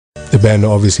The band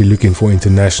are obviously looking for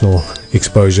international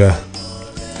exposure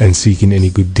and seeking any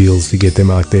good deals to get them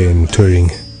out there and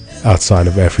touring outside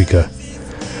of Africa.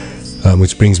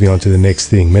 Which brings me on to the next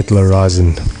thing. Metal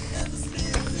Horizon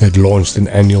had launched an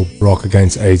annual Rock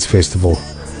Against AIDS festival,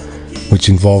 which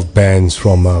involved bands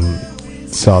from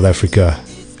South Africa,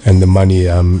 and the money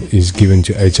is given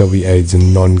to HIV/AIDS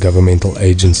and non-governmental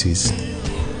agencies.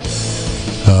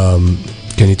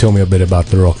 Can you tell me a bit about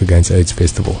the Rock Against AIDS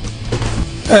festival?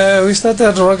 We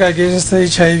started Rock Against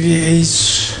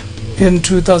HIV/AIDS in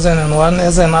 2001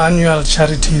 as an annual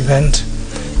charity event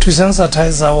to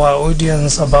sensitize our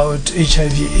audience about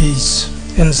HIV/AIDS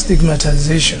and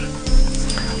stigmatization.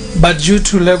 But due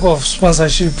to lack of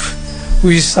sponsorship,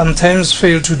 we sometimes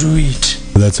fail to do it.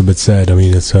 That's a bit sad. I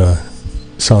mean, it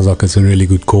sounds like it's a really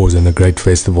good cause and a great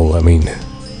festival. I mean,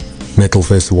 metal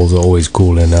festivals are always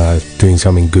cool, and doing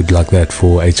something good like that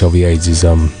for HIV/AIDS is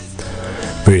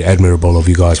very admirable of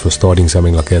you guys for starting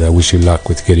something like that. I wish you luck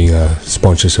with getting a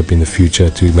sponsorship in the future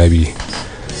to maybe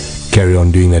carry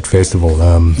on doing that festival.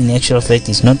 In actual fact,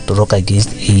 it's not Rock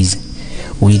Against AIDS.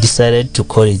 We decided to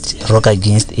call it Rock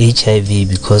Against HIV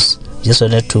because we just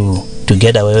wanted to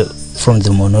get away from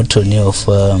the monotony of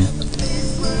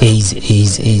AIDS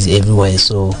everywhere.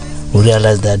 So we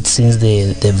realized that since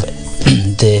the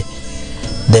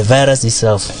virus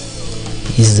itself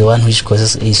is the one which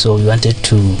causes AIDS, so we wanted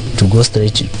to go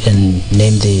straight and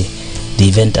name the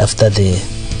event after the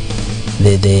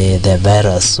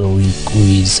virus. So we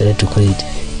decided to call it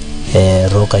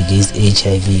Rock Against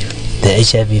HIV. The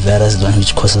HIV virus is the one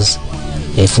which causes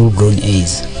a full-blown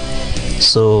AIDS.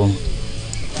 So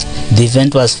the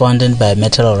event was founded by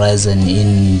Metal Horizon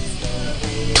in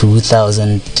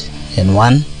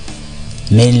 2001.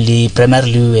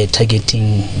 Primarily we were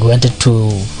targeting, we wanted to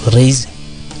raise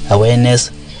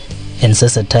awareness and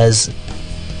sensitize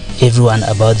everyone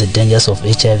about the dangers of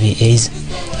HIV/AIDS,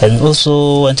 and we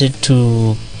also wanted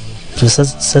to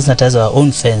sensitize our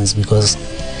own fans, because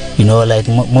like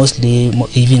mostly,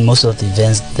 even most of the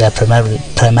events, they are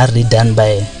primarily done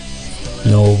by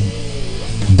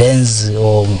bands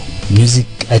or music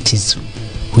artists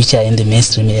which are in the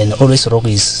mainstream, and always rock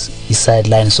is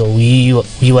sidelined. So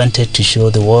we wanted to show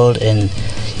the world and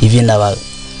even our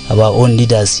own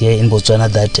leaders here in Botswana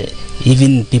that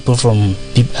even people from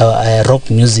rock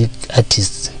music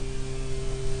artists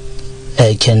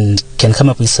can come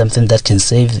up with something that can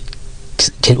save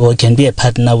or can be a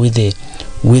partner with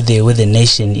the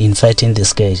nation in fighting the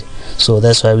scourge. So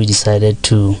that's why we decided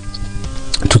to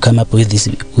come up with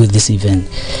this event.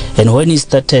 And when it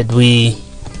started, we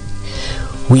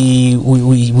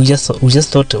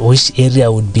just thought which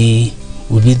area would be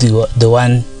the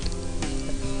one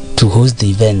to host the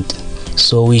event.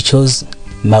 So we chose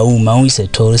Mau. Mau is a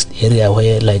tourist area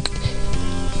where like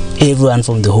everyone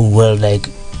from the whole world, like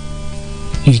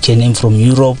you can name from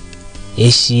Europe,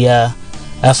 Asia,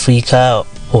 Africa,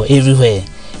 or everywhere,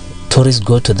 tourists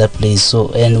go to that place.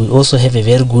 So, and we also have a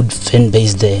very good fan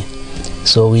base there.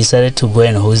 So we decided to go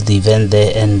and host the event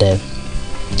there, and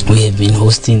we have been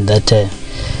hosting that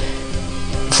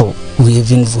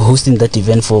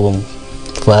event for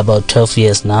about 12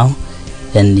 years now,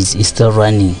 and it's still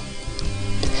running.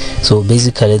 So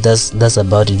basically that's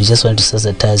about it. We just want to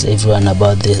sensitize everyone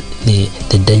about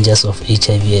the dangers of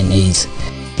HIV and AIDS.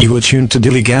 You are tuned to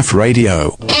Dilly Gaff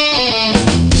Radio.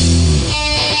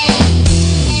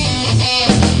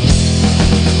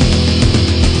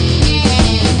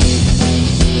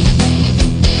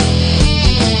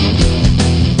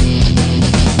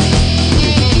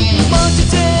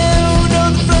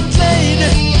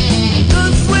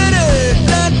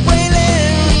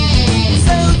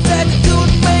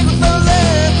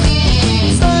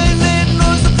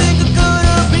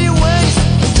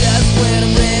 Just when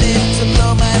I'm ready to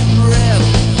blow my breath,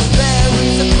 there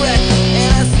is a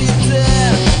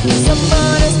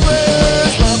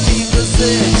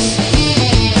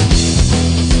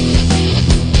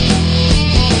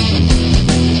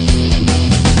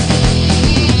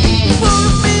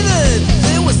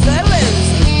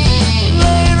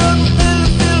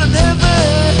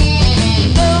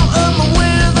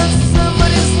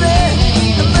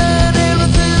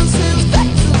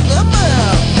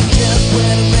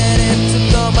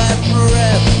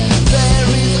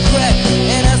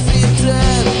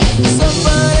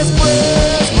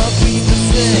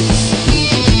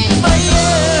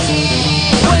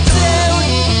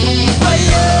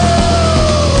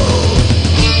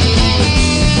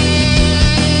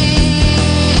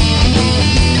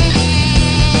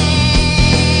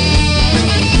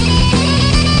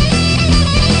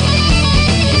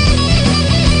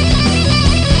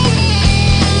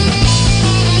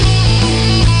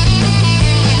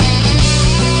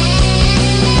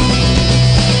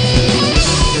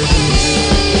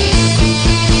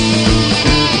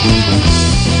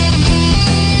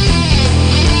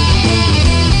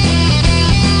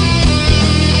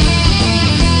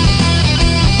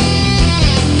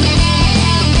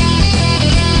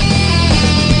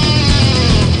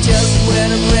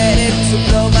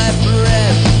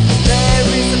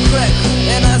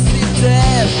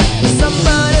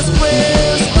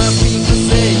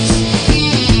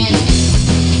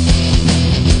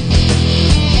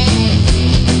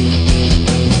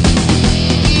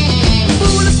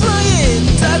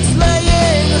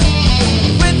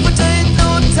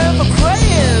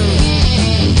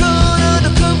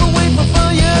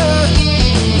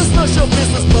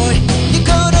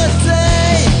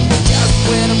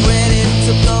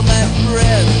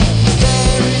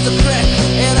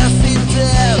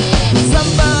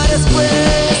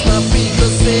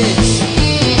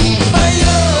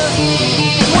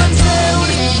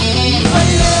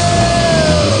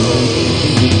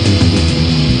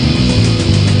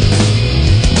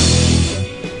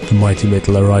mighty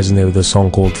Metal Horizon there with a song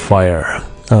called Fire.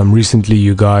 Recently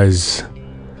you guys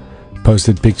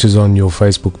posted pictures on your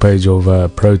Facebook page of a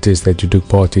protest that you took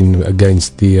part in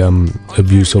against the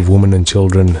abuse of women and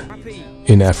children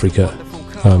in Africa.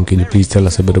 Can you please tell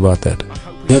us a bit about that?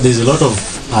 Yeah, there's a lot of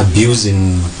abuse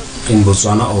in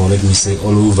Botswana, or let me say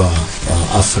all over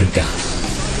Africa.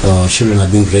 Children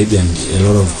are being raped and a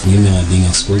lot of women are being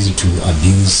exposed to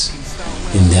abuse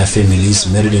in their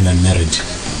families, married and unmarried.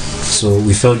 So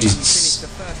we felt it's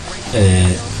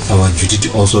our duty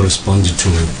to also respond to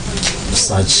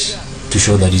such, to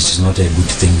show that it is not a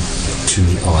good thing to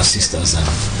our sisters and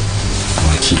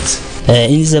our kids.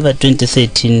 In December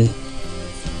 2013,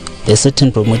 a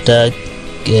certain promoter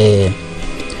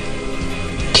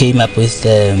came up with,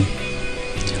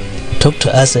 talked to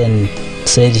us and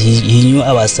said he knew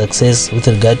our success with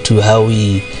regard to how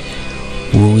we've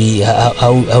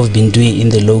been doing in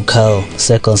the local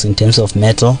circles in terms of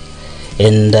metal,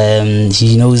 and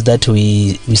he knows that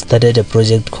we started a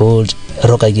project called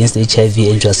Rock Against HIV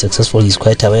and it was successful. He's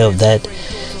quite aware of that,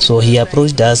 so he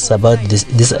approached us about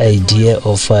this idea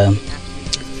of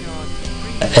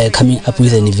coming up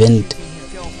with an event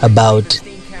about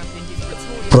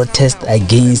protest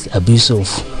against abuse of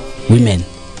women.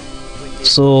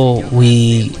 So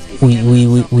we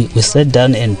sat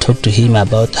down and talked to him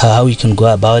about how we can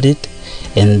go about it,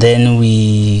 and then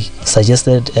we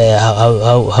suggested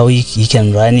how he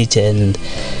can run it, and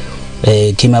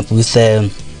came up with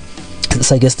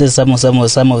suggested some of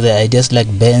the ideas like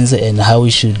bands and how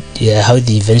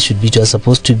the event should be. It was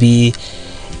supposed to be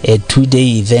a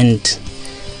 2-day event,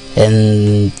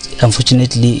 and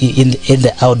unfortunately in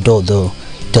the outdoor though.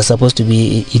 It was supposed to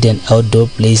be in an outdoor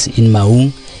place in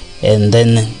Maung, and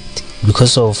then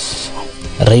because of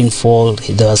rainfall,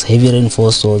 there was heavy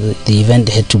rainfall, so the event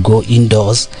had to go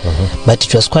indoors. But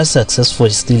it was quite successful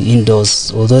still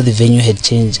indoors, although the venue had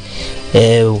changed.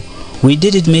 We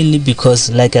did it mainly because,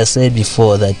 like I said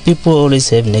before, that people always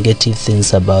have think negative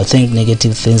things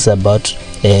about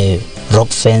rock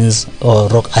fans or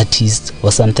rock artists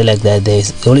or something like that. They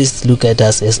always look at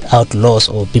us as outlaws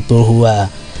or people who are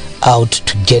out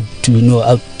to get to,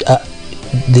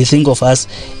 they think of us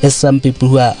as some people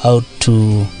who are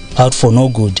out for no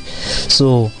good.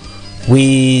 So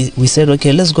we said,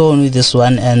 okay, let's go on with this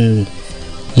one and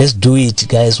let's do it,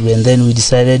 guys. And then we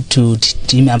decided to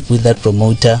team up with that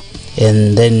promoter,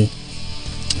 and then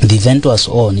the event was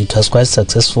on. It was quite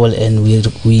successful, and we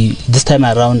this time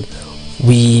around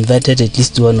we invited at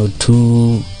least 1 or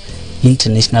 2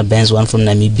 international bands, one from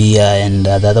Namibia and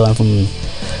the other one from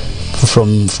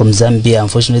Zambia.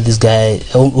 Unfortunately, this guy,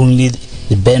 only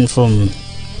the band from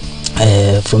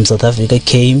South Africa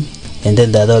came, and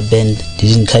then the other band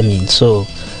didn't come in. So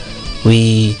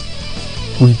we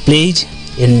played,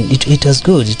 and it was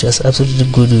good. It was absolutely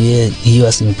good. He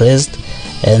was impressed,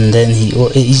 and then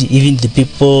even the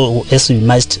people as we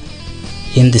marched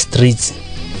in the streets,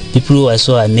 people were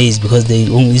so amazed because they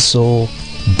only saw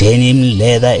denim,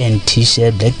 leather, and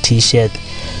t-shirt, black t-shirt.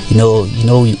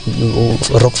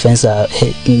 Rock fans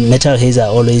metal heads are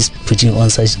always putting on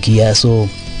such gear. So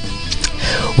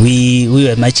we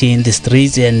were marching in the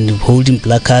streets and holding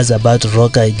placards about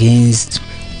rock against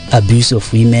abuse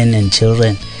of women and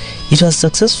children. It was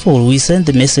successful. We sent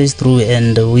the message through,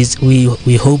 and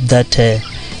we hope that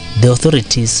the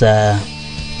authorities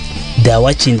they are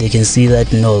watching. They can see that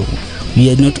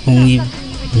we are not only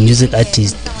music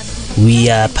artists, we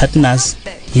are partners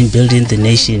in building the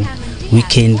nation. We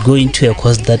can go into a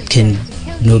cause that can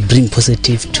bring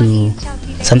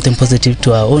something positive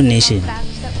to our own nation.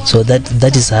 So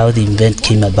that is how the event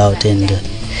came about, and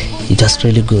it was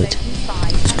really good.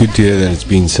 It's good to hear that it's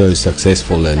been so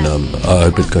successful, and I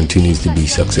hope it continues to be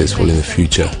successful in the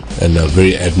future, and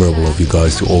very admirable of you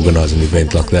guys to organize an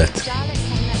event like that,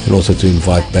 and also to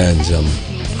invite bands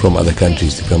from other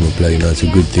countries to come and play. It's a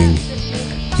good thing,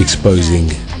 exposing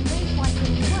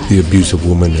the abuse of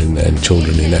women and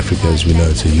children in Africa. As we know,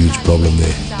 it's a huge problem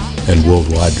there, and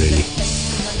worldwide really.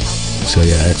 So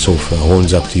yeah, hats off,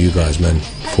 horns up to you guys, man,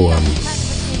 for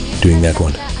doing that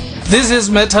one. This is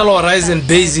Metal Horizon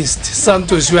bassist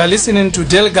Santos. You are listening to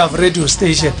Delgav radio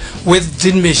station with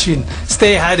Gin Machine.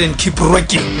 Stay hard and keep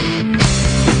rocking.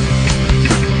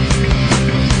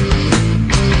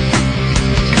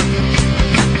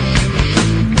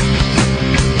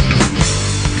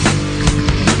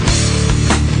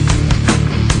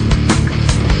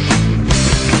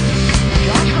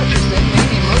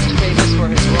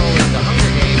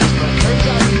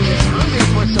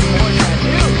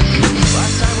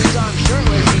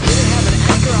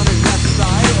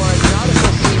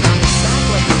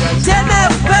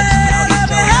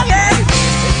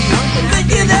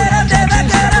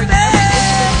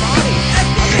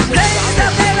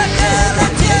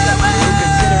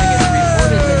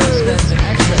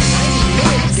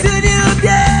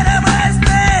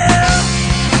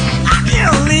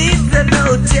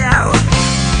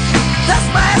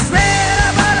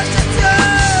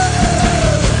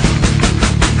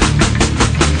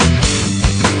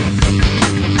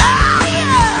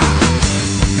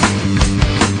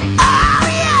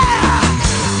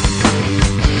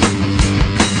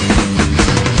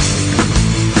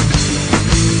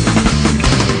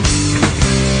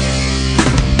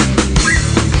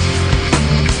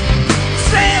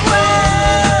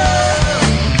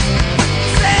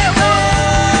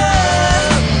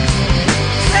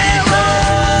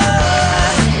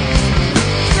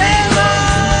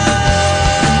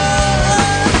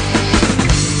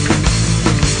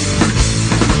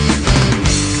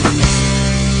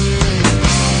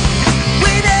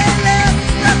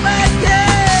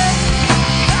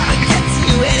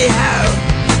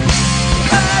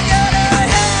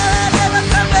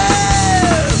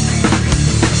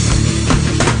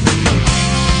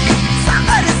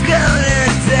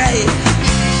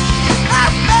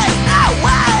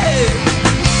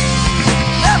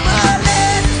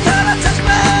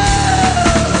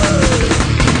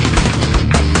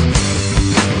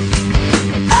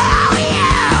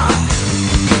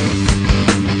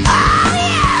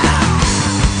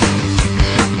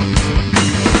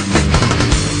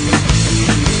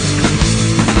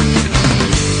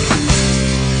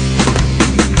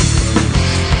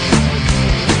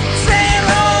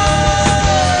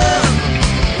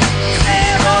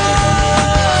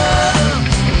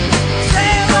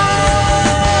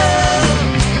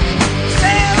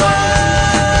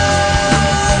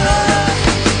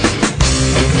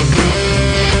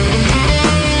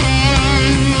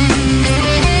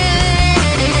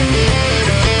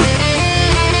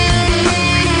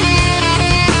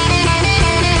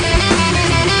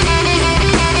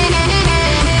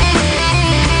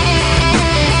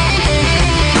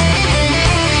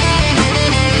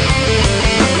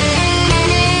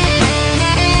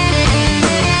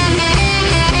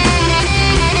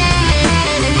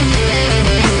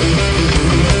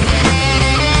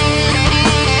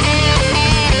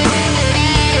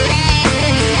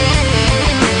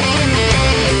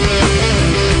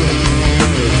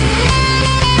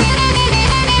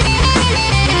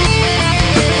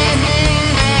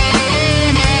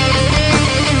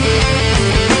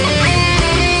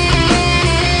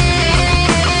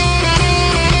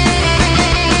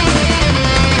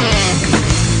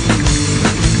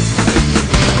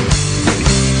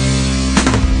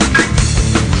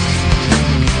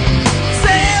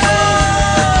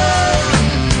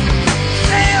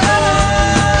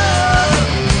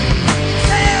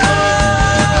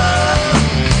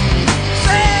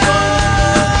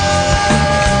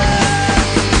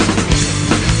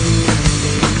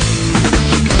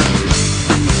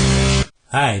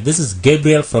 Hi, this is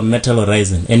Gabriel from Metal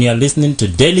Horizon, and you are listening to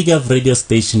Daily Gaff radio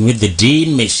station with the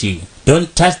Gene Machine.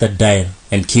 Don't touch the dial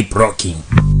and keep rocking.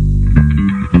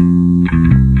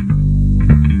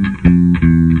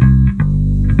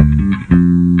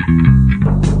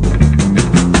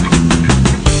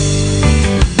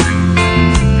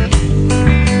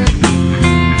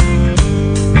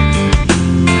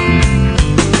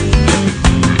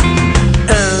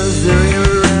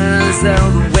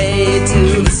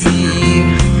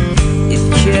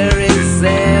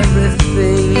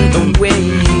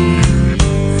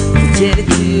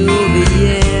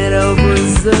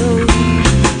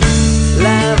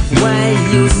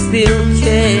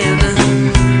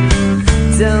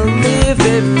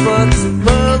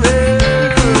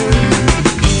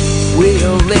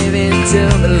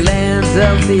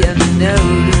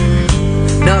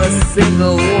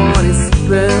 Single one is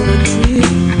permanent.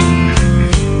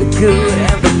 The good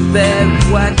and the bad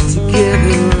work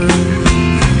together.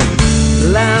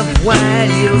 Love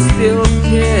while you still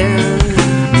care.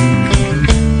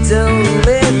 Don't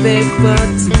live it for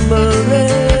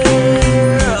tomorrow.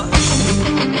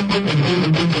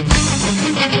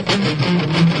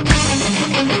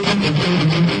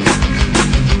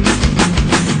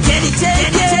 Can you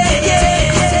take it?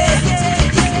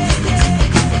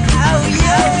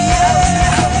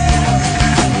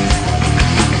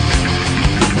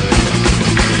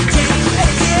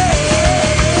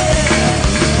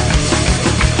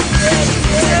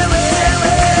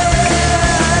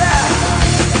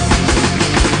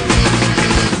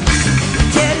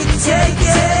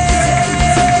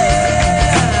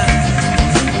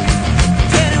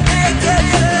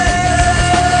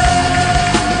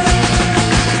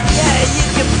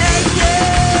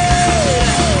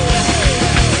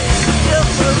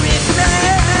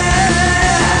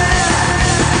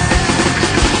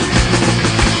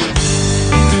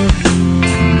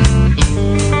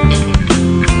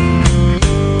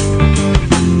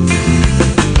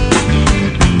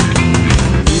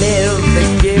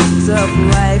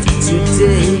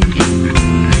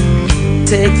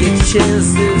 Take your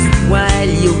chances while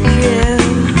you can.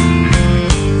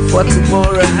 For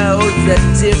tomorrow holds a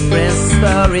different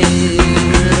story.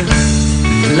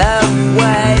 Love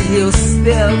while you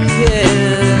still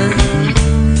can.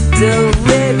 Don't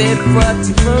live it for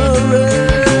tomorrow.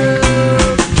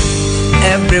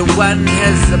 Everyone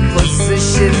has a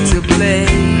position to play.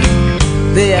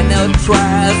 There are no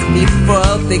trials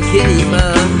before the game.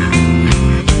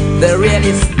 There really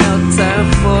is no time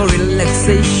for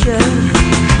relaxation.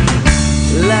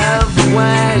 Love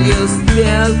while you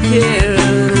still care.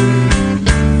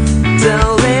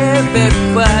 Don't live it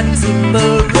for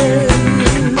tomorrow.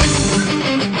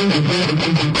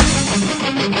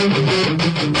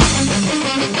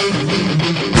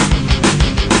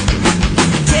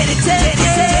 Can you take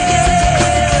it?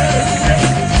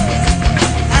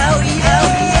 Oh yeah.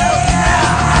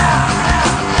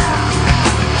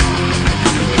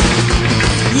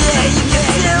 Yeah, you can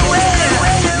do it.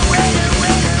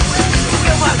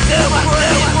 Come on.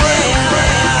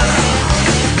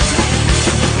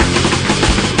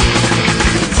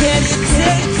 Can you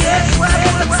take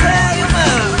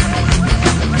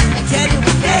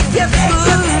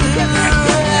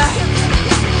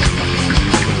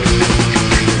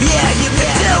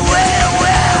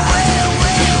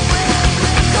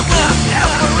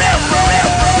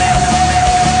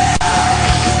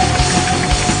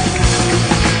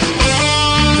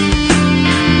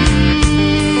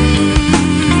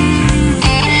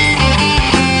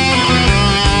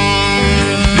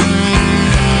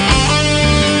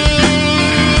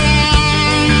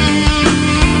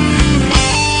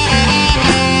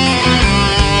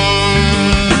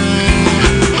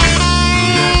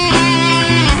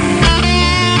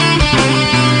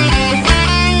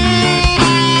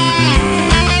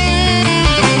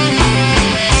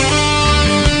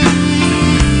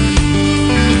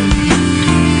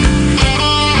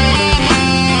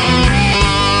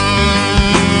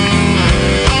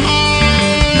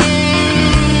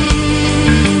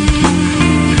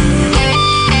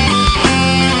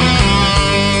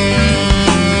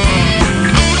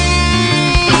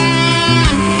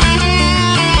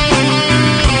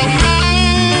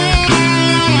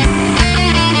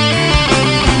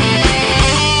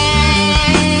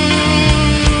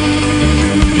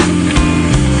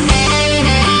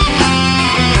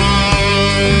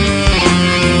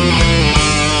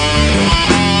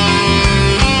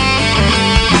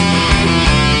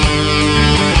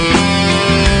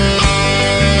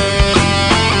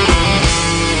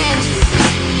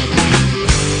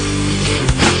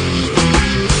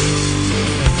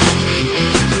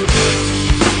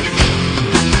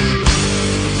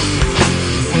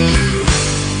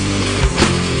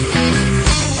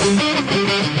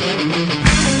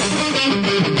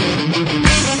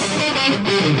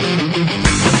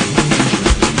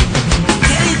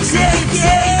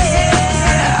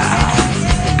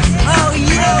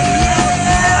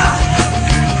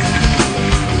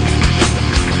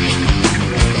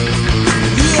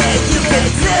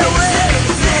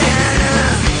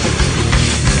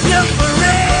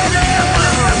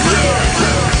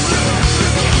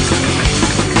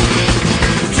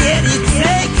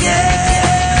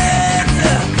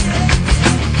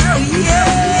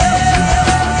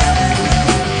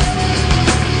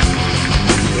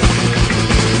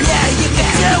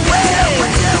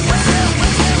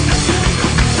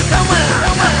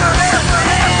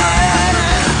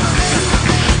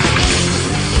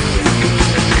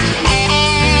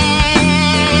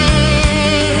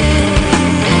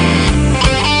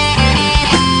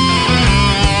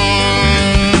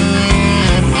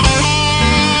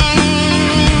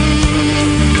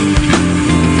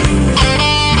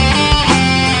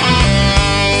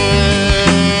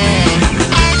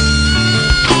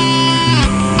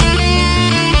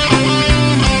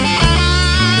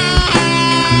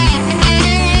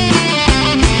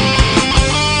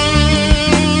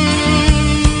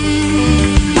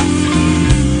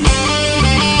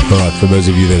For those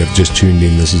of you that have just tuned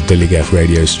in, this is Delegaf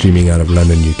Radio streaming out of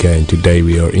London, UK, and today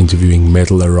we are interviewing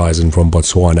Metal Horizon from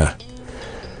Botswana.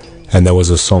 And there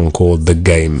was a song called The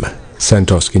Game.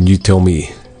 Santos, can you tell me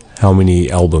how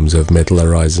many albums have Metal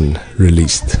Horizon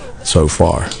released so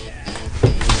far?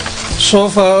 So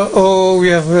far, we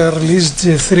have released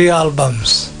 3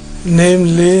 albums,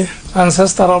 namely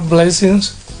Ancestral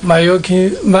Blessings,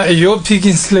 Myopic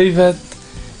Enslaved,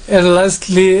 and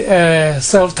lastly,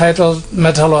 self-titled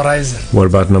Metal Horizon. What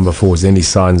about number 4? Is there any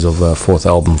signs of a 4th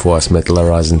album for us Metal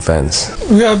Horizon fans?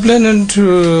 We are planning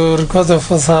to record the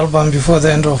 4th album before the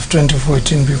end of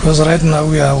 2014 because right now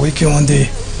we are working on the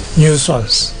new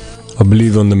songs. I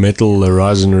believe on the Metal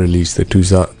Horizon release, the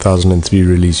 2003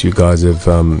 release, you guys have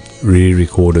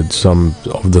re-recorded some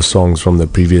of the songs from the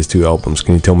previous 2 albums.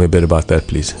 Can you tell me a bit about that,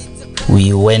 please?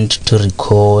 We went to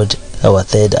record our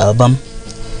 3rd album.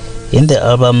 In the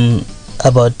album,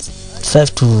 about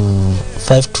 5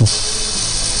 to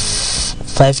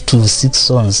 6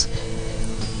 songs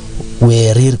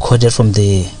were re-recorded from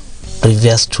the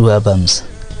previous 2 albums.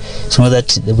 So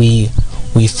that we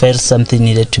felt something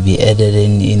needed to be added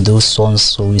in those songs,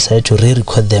 so we decided to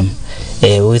re-record them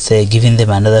with giving them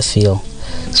another feel.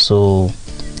 So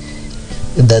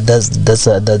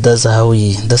that's how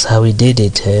we did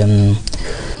it.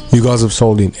 You guys have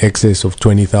sold in excess of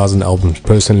 20,000 albums.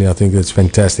 Personally, I think that's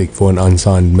fantastic for an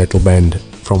unsigned metal band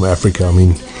from Africa. I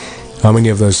mean, how many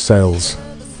of those sales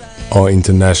are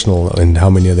international and how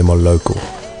many of them are local?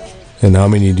 And how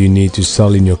many do you need to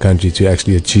sell in your country to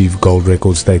actually achieve gold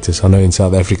record status? I know in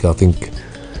South Africa, I think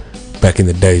back in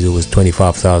the days it was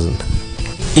 25,000.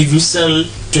 If you sell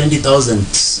 20,000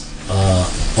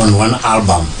 on one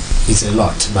album, it's a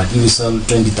lot. But if you sell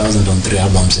 20,000 on 3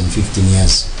 albums in 15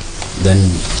 years, then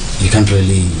you can't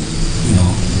really,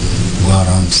 go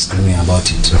around screaming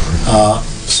about it.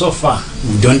 So far,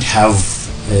 we don't have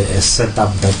a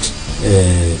setup that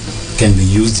can be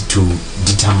used to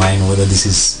determine whether this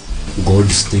is gold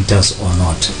status or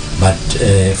not. But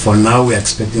for now, we're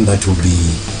expecting that to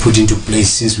be put into place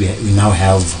since we now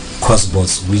have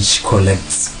Cosbots, which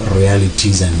collects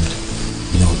royalties and,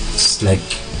 it's like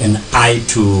an eye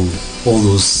to all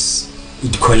those.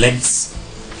 It collects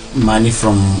money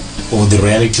from all the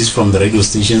royalties from the radio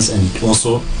stations, and it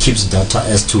also keeps data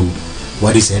as to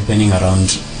what is happening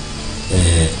around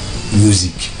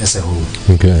music as a whole.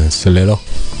 Okay, Celero?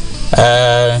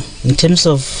 In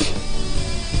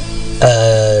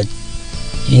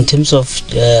terms of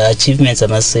achievements, I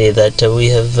must say that we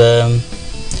have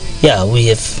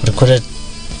recorded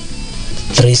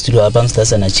 3 studio albums.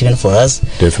 That's an achievement for us.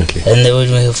 Definitely. And then we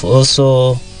have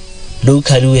also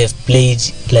locally we have played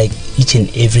like each and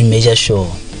every major show.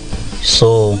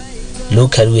 So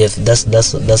locally we have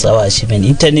that's our achievement.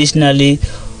 Internationally,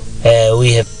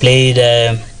 we have played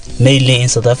mainly in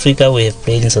South Africa. We have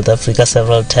played in South Africa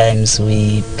several times.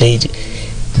 We played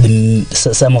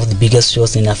some of the biggest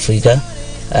shows in Africa.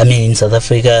 I mean, in South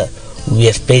Africa, we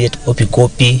have played at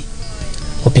Opikopi.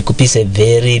 Opikopi is a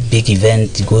very big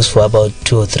event. It goes for about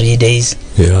 2 or 3 days.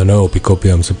 Yeah, I know Opikopi.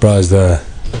 I'm surprised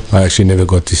I actually never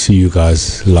got to see you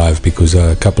guys live because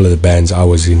a couple of the bands I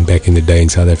was in back in the day in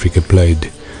South Africa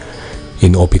played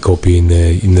in Opikopi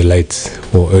in the late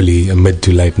or early mid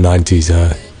to late 90s.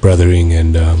 Brothering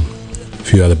and a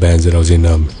few other bands that I was in.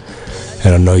 And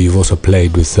I know you've also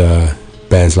played with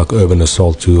bands like Urban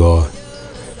Assault, who are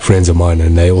friends of mine,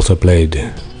 and they also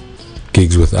played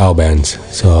gigs with our bands.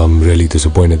 So I'm really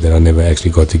disappointed that I never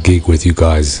actually got to gig with you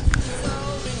guys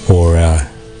or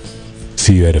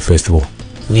see you at a festival.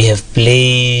 We have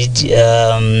played,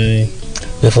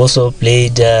 we've also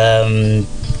played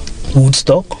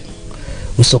Woodstock.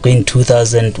 Woodstock in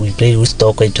 2000, we played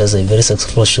Woodstock. It was a very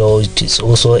successful show. It is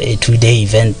also a 2-day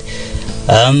event.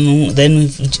 Then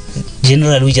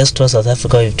generally we just toured South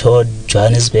Africa. We've toured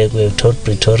Johannesburg, we've toured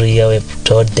Pretoria, we've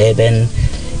toured Durban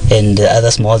and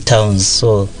other small towns.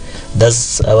 So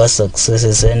that's our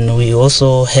successes. And we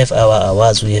also have our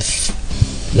awards.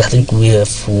 I think we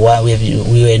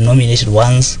were nominated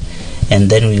once, and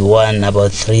then we won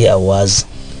about 3 awards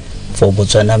for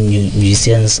Botswana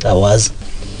Musicians Awards.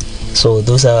 So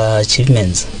those are our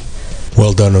achievements.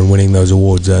 Well done on winning those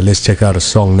awards. Let's check out a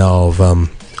song now of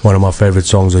one of my favorite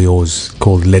songs of yours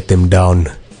called Let Them Down.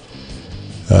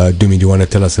 Dumi, do you want to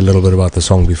tell us a little bit about the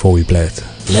song before we play it?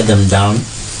 Let Them Down.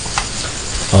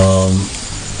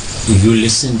 If you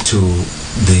listen to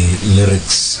the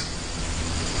lyrics,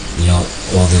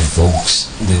 or the vocals,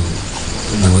 the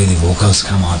way the vocals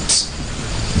come out,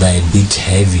 they're a bit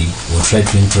heavy. We'll try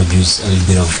to introduce a little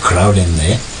bit of crowd in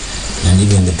there, and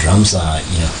even the drums are,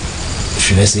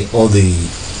 should I say, all the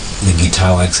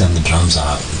guitar works and the drums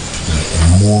are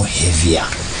more heavier.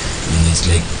 and it's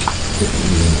like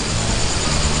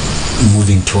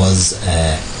moving towards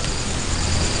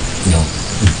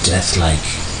death-like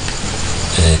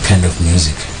kind of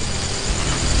music.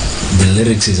 The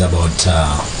lyrics is about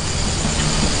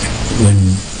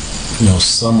when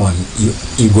someone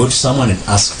you go to someone and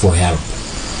ask for help,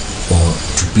 or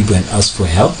to people and ask for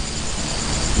help,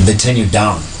 they turn you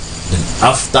down. Then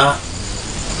after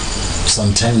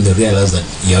some time they realize that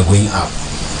you are going up,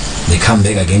 they come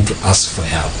back again to ask for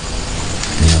help.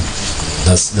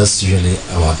 That's usually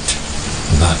about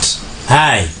that.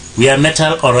 Hi, we are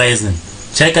Metal Horizon.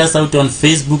 Check us out on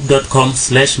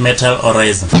facebook.com/Metal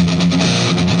Horizon.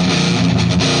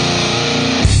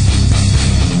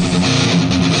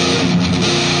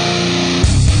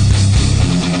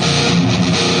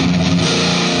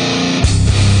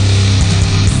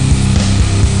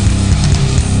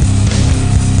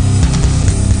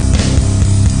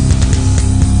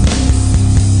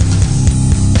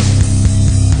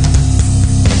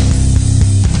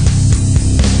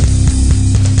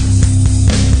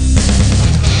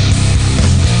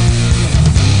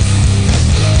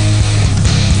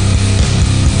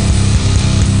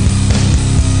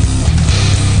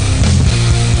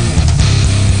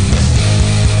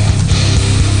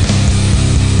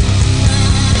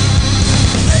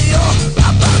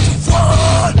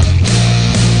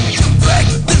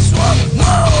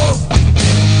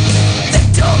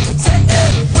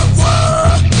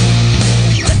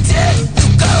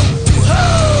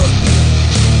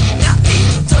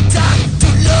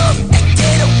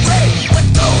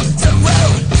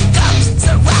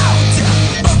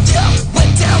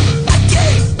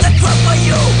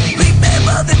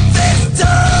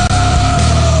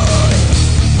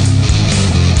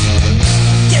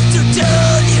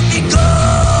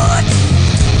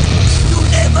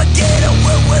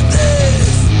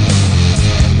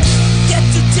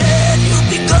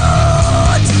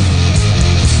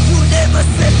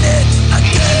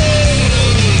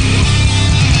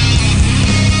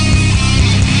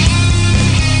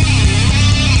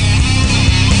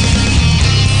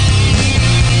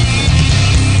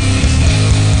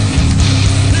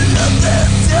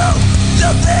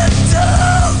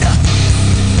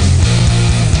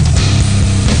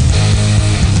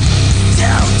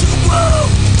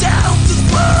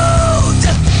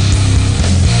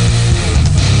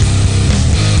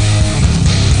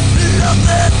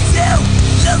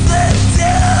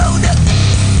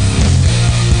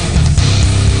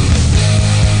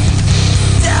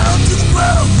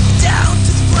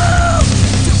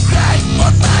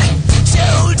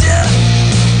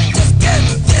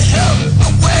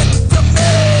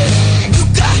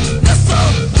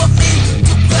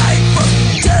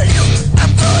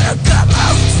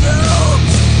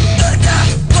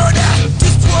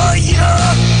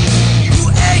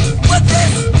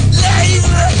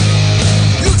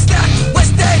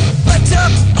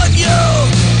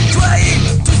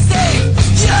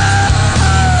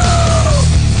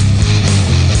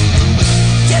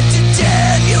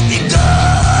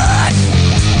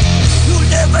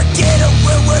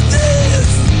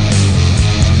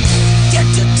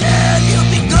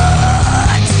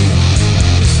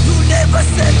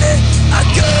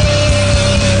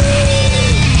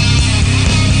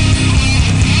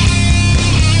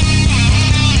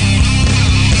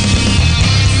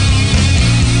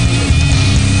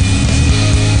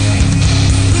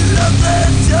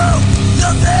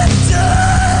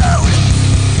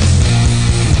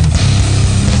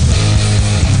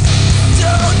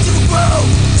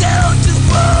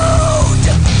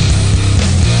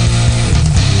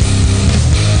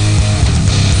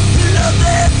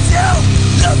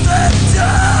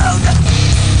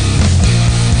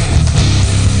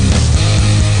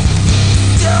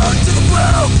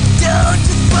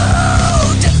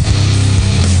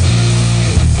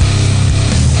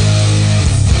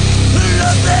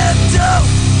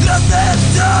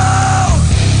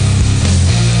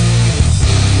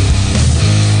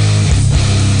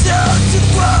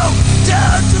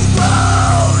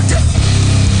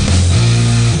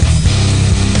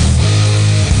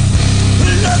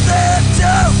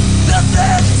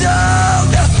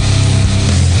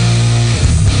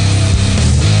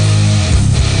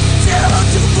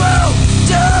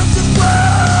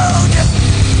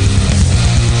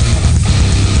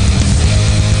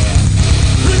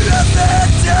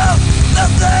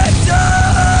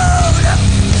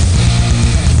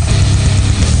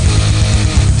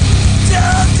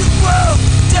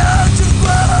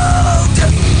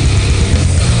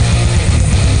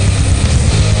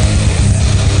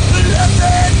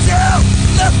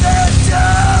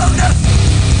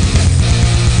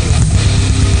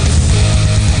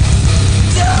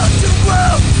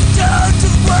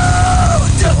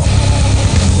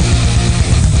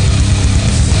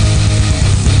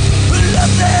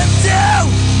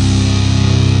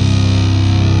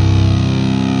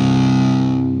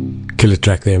 Killer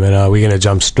track there, man. We're going to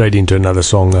jump straight into another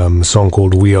song, a song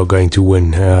called We Are Going to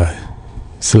Win.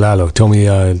 Selalo, tell me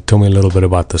a little bit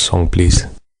about the song, please.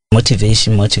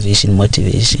 Motivation,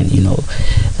 perseverance,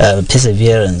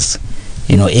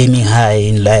 aiming high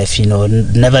in life,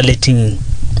 never letting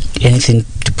anything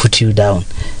to put you down.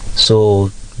 So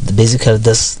basically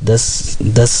that's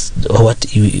what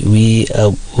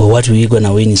we're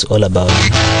gonna win is all about.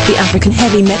 The African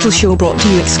Heavy Metal Show, brought to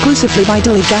you exclusively by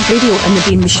Dilly Gaff Radio and the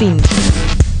Dean Machine. When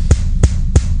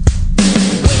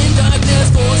darkness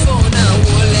falls on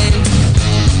our land,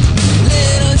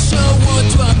 let us show what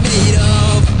we're made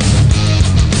of.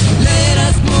 Let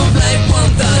us move like one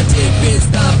that is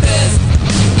the best.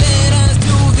 Let us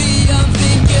do the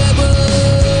unthinkable.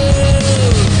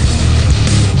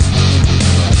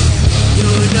 You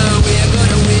know we're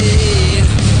gonna win.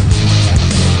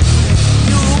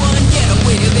 You won't get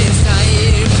away this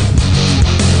time.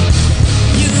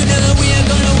 You know we're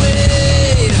gonna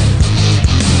win.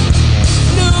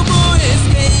 No more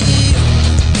escape.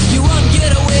 You won't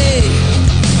get away.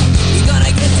 We're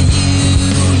gonna get to you,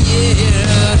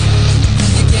 yeah.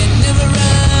 You can never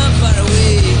run far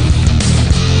away.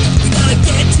 We're gonna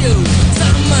get you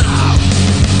somehow.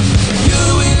 You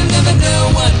will never know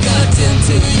what got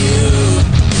into you.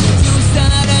 You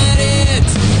started it,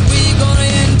 we're gonna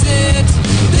end it.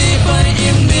 The fire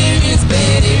in me is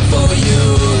waiting for you.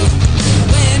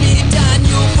 When it's done,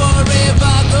 you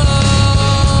forever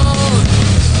gone.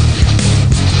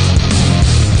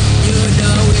 You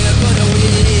know we're gonna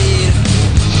win.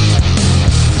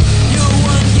 You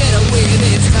won't get away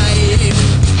this time.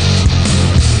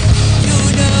 You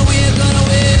know we're gonna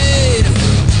win.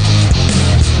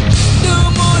 No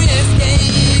more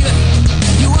escape.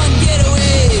 You won't get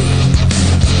away.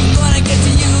 I'm gonna get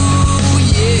to you,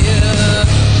 yeah.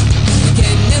 You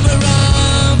can never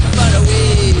run far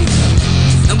away.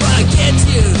 I'm gonna get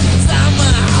you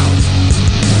somehow.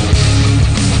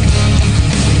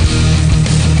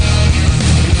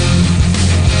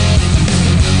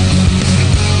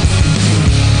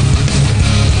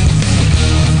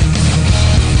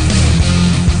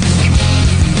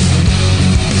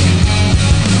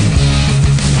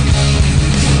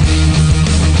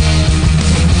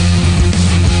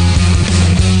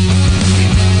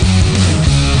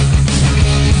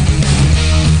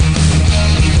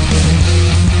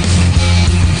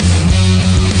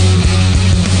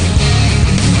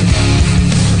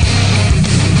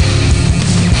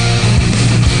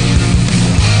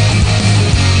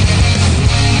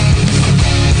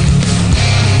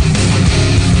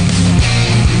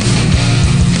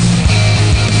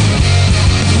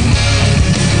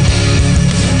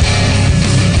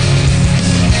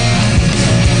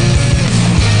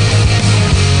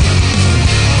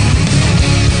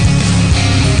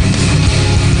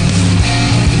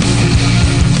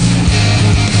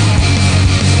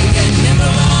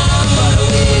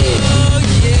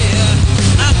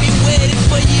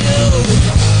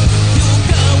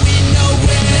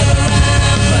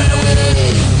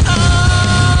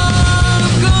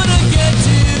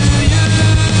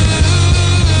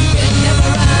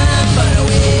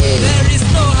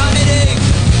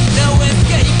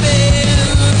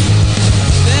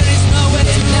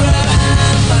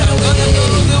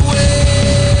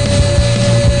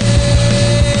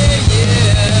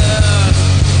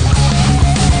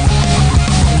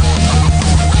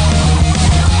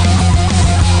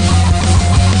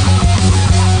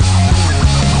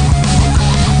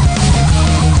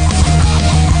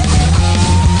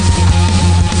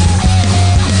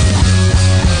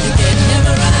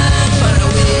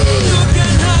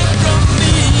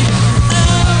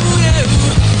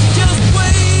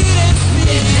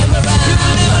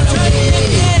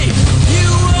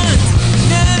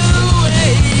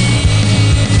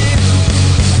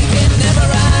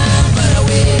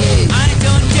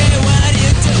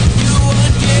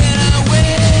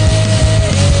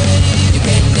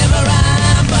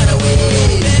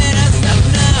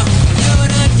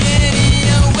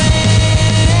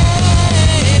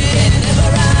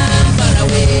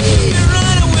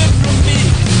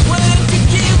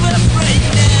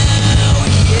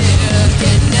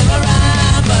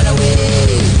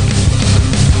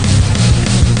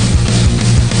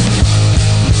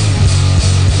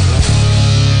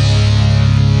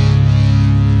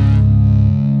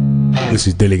 This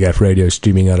is Dilly Gaff Radio,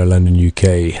 streaming out of London,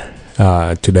 UK.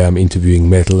 Today I'm interviewing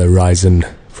Metal Horizon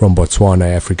from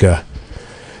Botswana, Africa.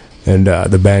 And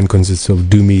the band consists of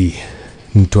Dumi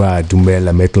Ntwa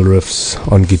Dumela metal riffs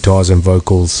on guitars and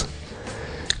vocals,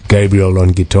 Gabriel on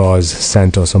guitars,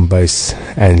 Santos on bass,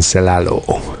 and Selalo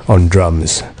on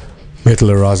drums. Metal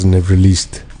Horizon have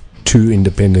released 2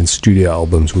 independent studio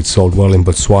albums which sold well in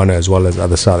Botswana as well as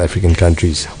other South African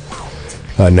countries,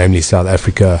 namely South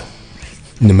Africa,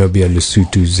 Namibia,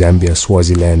 Lesotho, Zambia,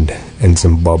 Swaziland and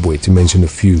Zimbabwe, to mention a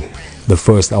few. The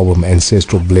first album,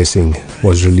 Ancestral Blessing,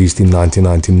 was released in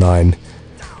 1999,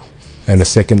 and a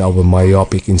second album,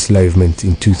 Myopic Enslavement,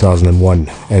 in 2001.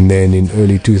 And then in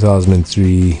early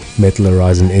 2003, Metal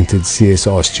Horizon entered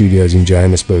CSR Studios in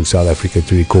Johannesburg, South Africa,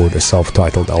 to record a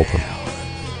self-titled album.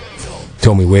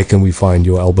 Tell me, where can we find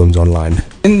your albums online?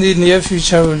 In the near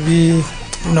future will be,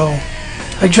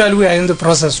 actually we are in the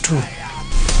process too.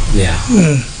 Yeah.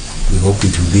 We hope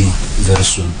it will be very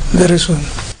soon. Very soon.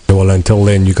 Well, until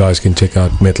then, you guys can check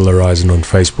out Metal Horizon on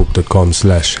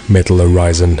facebook.com/Metal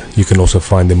Horizon. You can also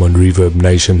find them on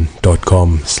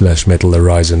reverbnation.com/Metal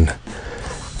Horizon.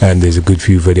 And there's a good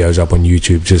few videos up on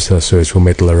YouTube. Just search for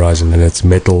Metal Horizon, and it's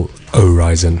Metal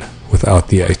Horizon without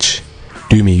the H.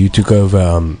 Doomy, you took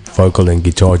over vocal and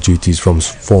guitar duties from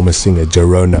former singer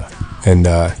Jerona, and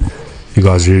you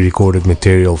guys re-recorded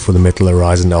material for the Metal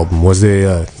Horizon album. Was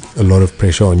there a lot of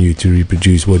pressure on you to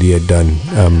reproduce what he had done,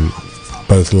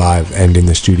 both live and in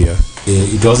the studio?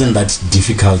 It wasn't that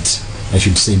difficult, I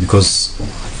should say, because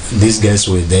these guys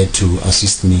were there to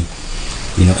assist me,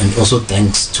 and also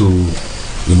thanks to,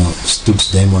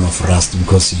 Stoops Diamond of Rust,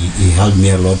 because he helped me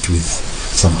a lot with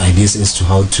some ideas as to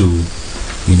how to,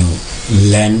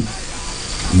 learn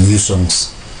new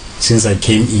songs. Since I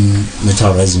came in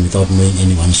Metal Horizon without knowing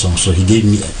any one song, so he gave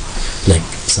me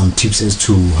some tips as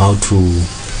to how to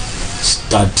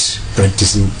start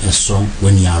practicing a song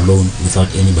when you're alone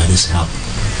without anybody's help.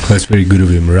 That's very good of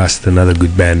him. Rust, another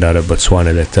good band out of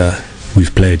Botswana that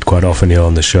we've played quite often here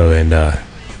on the show, and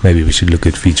maybe we should look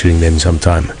at featuring them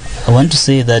sometime. I want to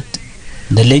say that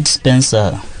the late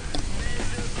Spencer,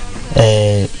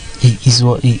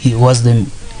 he was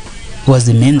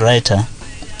the main writer.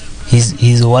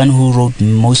 He's the one who wrote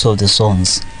most of the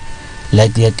songs,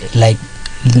 like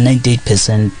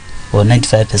 98% or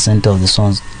 95% of the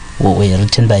songs were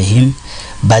written by him.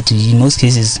 But in most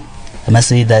cases, I must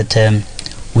say that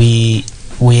we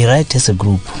write as a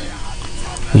group.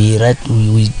 He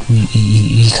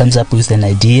comes up with an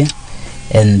idea,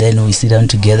 and then we sit down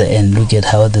together and look at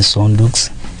how the song looks,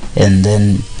 and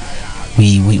then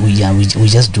we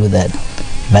just do that.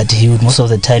 But he would, most of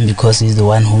the time, because he's the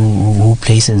one who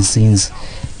plays and sings,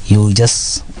 he will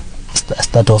just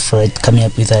start off coming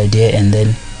up with the idea, and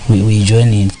then we join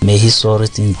in. May his soul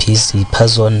rest in peace. He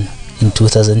passed on in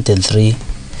 2003.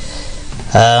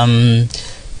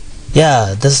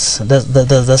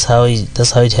 That's how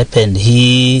it happened.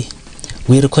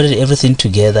 We recorded everything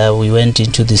together. We went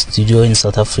into the studio in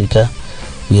South Africa.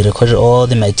 We recorded all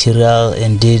the material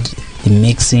and did the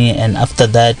mixing, and after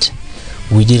that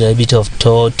we did a bit of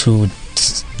tour to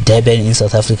Durban in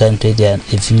South Africa and played a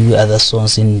few other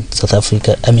songs in South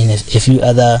Africa. a few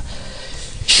other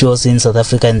shows in South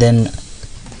Africa, and then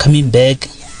coming back,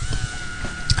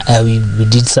 we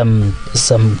did some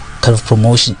kind of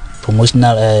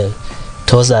promotional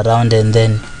tours around, and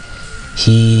then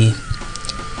he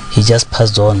just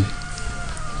passed on,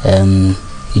 and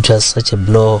it was such a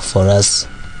blow for us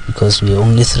because we were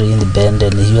only 3 in the band,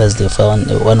 and he was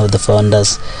one of the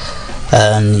founders,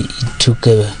 and it took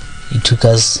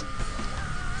us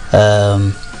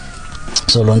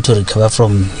so long to recover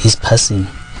from his passing.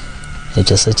 It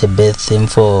was such a bad thing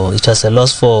it was a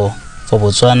loss for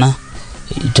Botswana.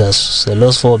 It was a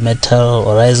loss for Metal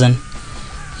Horizon.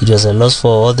 It was a loss for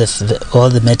all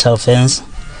the metal fans.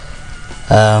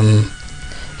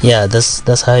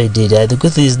 That's how he did. The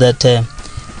good thing is that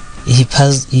he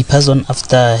passed on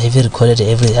after having recorded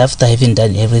after having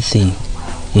done everything,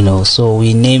 So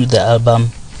we named the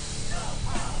album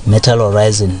Metal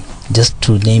Horizon, just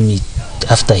to name it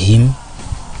after him,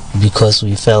 because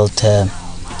we felt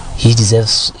he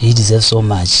deserves so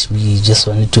much. We just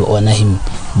wanted to honor him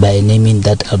by naming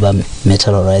that album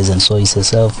Metal Horizon. So it's a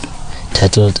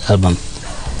self-titled album.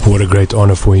 What a great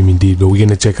honor for him indeed. But we're going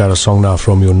to check out a song now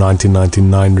from your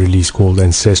 1999 release called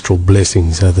Ancestral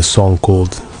Blessings. The song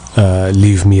called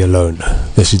Leave Me Alone.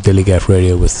 This is Delegaf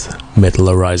Radio with Metal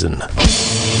Horizon.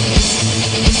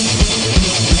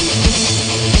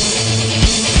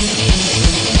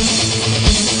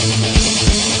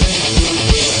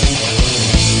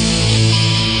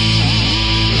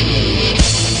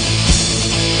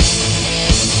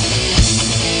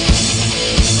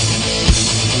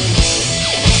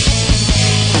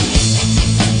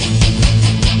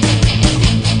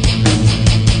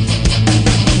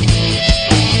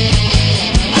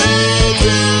 I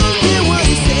don't care what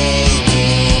you say to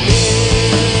me.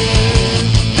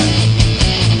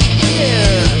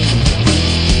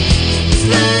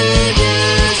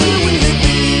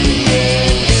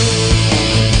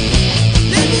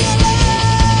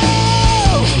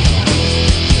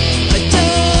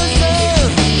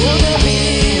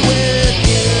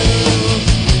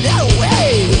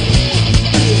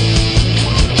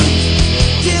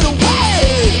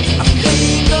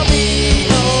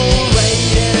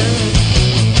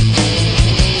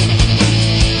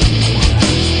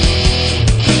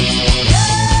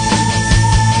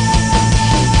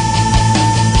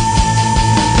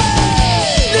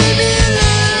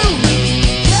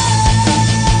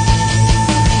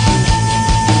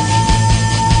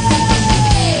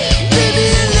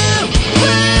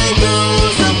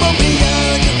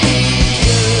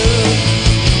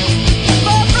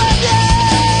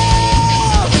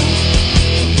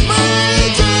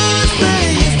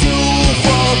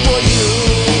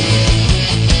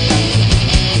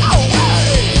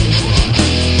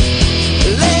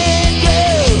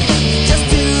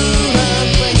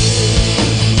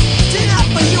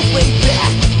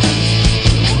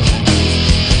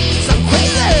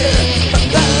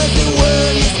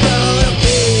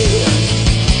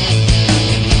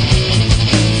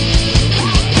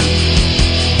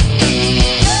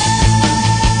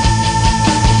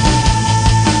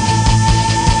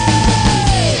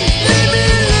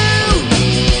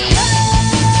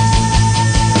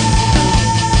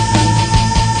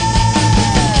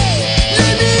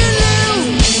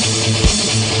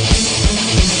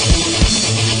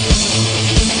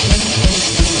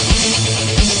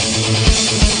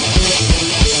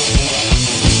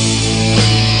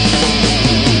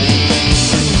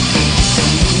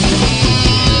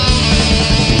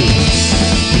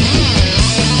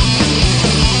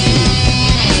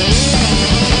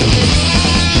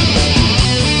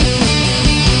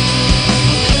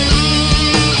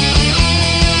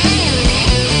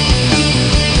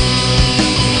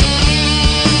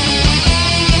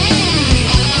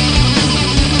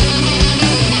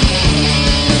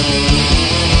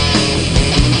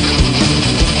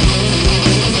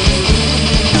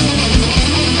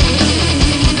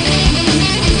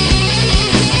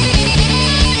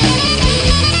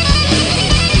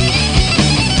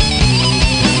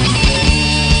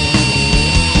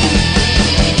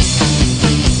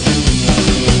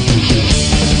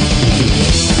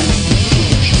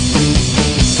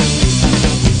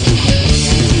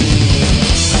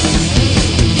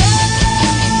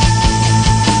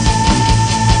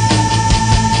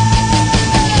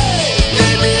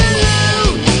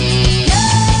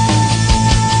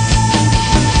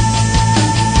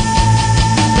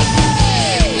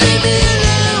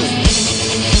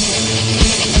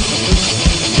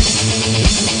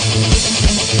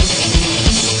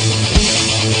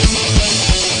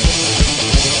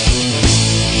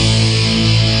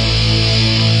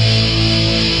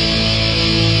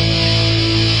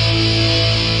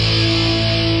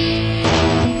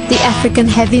 African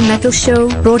Heavy Metal Show,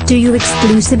 brought to you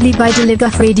exclusively by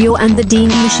Delegaf Radio and the Dean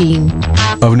Machine.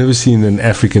 I've never seen an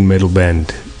African metal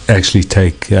band actually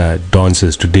take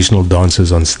dancers, traditional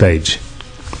dancers on stage.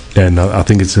 And I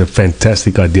think it's a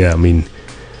fantastic idea. I mean,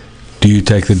 do you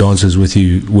take the dancers with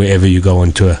you wherever you go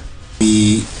on tour?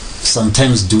 We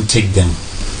sometimes do take them,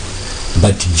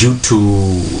 but due to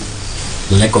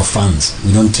lack of funds,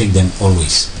 we don't take them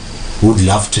always. We would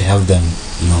love to have them,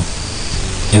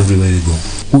 everywhere we go.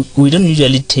 We don't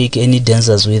usually take any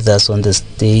dancers with us on the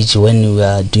stage when we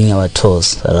are doing our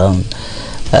tours around.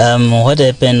 What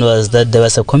happened was that there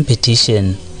was a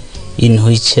competition in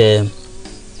which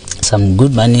some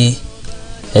good money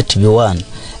had to be won,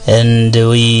 and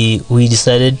we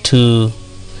decided to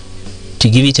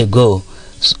give it a go.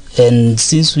 And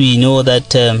since we know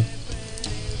that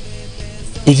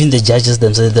even the judges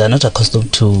themselves, they are not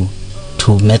accustomed to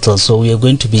metal, so we are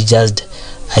going to be judged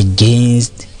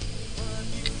against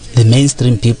the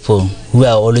mainstream people who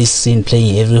are always seen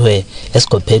playing everywhere, as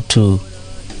compared to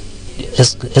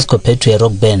a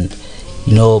rock band.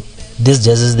 These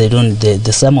judges,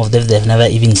 the some of them, they've never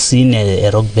even seen a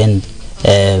rock band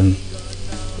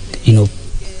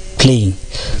playing.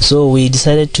 So we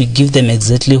decided to give them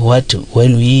exactly what,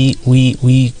 when we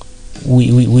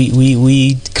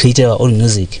created our own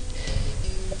music,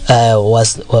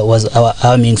 was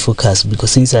our main focus,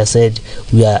 because since I said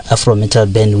we are Afro metal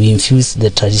band, we infuse the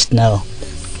traditional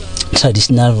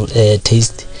taste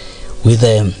with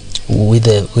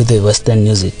the Western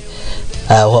music.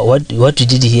 What we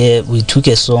did here, we took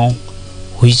a song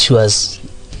which was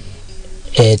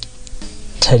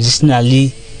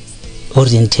traditionally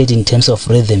oriented in terms of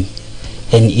rhythm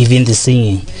and even the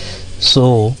singing.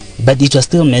 So, but it was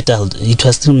still metal. It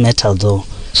was still metal though.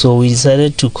 So we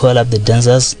decided to call up the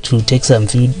dancers to take some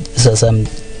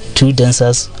two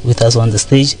dancers with us on the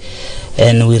stage,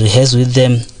 and we rehearsed with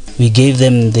them. We gave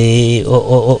them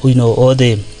all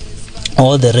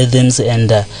the rhythms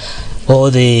and all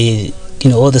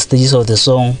the stages of the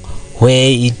song,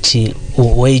 where it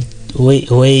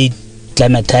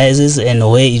climatizes and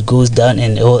where it goes down,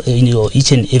 and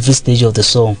each and every stage of the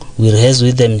song. We rehearsed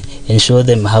with them and showed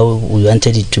them how we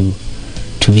wanted it to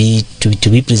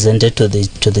be presented to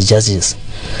the judges.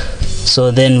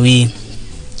 So then we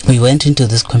went into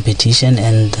this competition,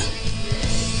 and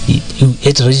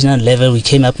at regional level we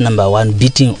came up number 1,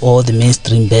 beating all the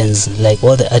mainstream bands, like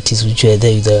all the artists which were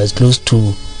there. There was close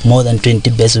to more than 20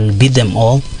 bands. We beat them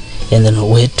all, and then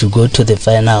we had to go to the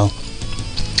final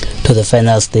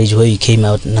stage, where we came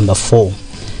out number 4,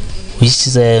 which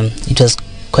is it was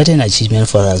quite an achievement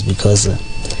for us, because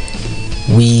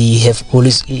we have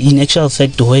always, in actual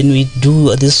fact, when we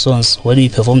do these songs, when we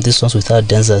perform these songs without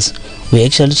dancers, we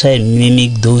actually try and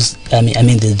mimic those. I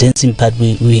mean the dancing part,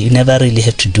 we never really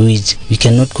have to do it. We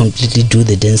cannot completely do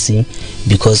the dancing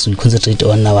because we concentrate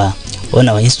on our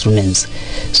instruments.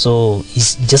 So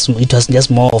it was just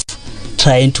more of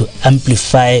trying to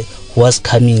amplify what's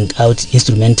coming out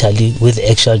instrumentally with the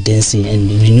actual dancing, and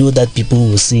we knew that people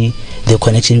will see the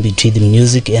connection between the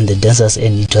music and the dancers,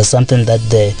 and it was something that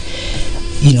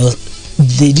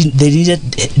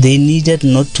they needed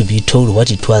not to be told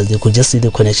what it was. They could just see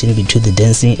the connection between the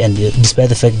dancing, and despite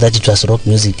the fact that it was rock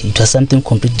music, it was something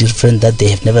completely different that they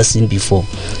have never seen before.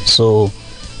 So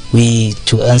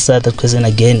to answer that question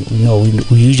again,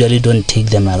 we usually don't take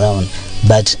them around,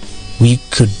 but we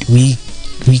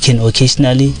can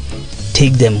occasionally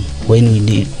take them when we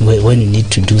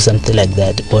need to do something like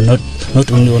that, or not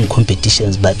only on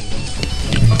competitions, but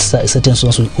certain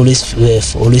songs we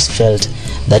have always felt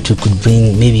that we could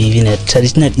bring maybe even a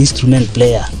traditional instrument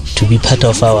player to be part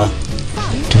of our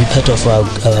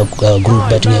group,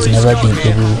 but we have never been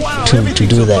able to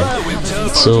do that.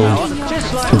 So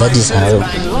that is how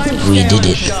we did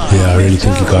it. Yeah, I really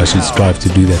think you guys should strive to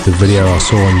do that. The video I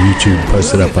saw on YouTube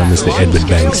posted up by Mr. Edward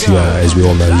Banks, as we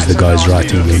all know, he's the guy who's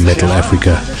writing the Metal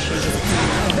Africa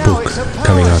book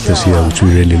coming out this year, which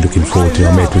we're really looking forward to.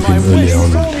 I met with him earlier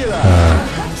on,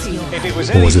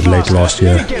 or was it late last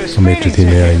year? I met with him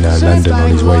here in London on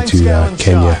his way to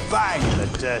Kenya,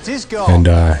 and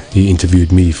he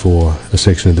interviewed me for a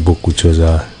section of the book, which was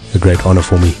a great honor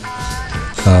for me.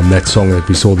 That song that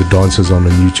we saw the dancers on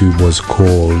YouTube was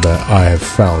called I Have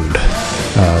Found.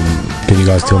 Can you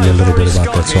guys tell me a little bit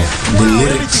about that song? The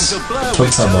lyrics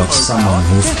talks about someone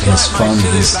who has found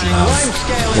his love,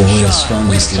 or who has found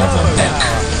his lover back,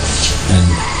 and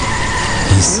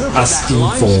he's asking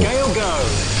for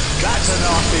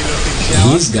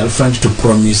his girlfriend to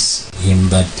promise him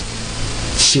that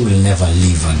she will never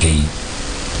leave again,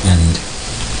 and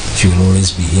she will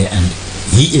always be here, and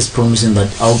he is promising that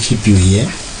I'll keep you here,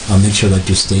 I'll make sure that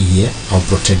you stay here, I'll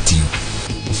protect you.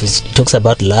 It talks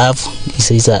about love. He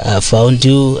says, I found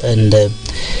you, and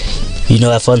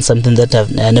I found something that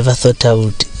I never thought I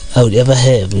would ever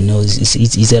have.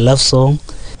 It's a love song.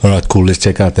 All right, cool. Let's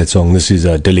check out that song. This is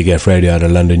Dilly Gaff Radio out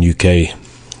of London, UK,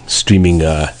 streaming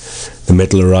the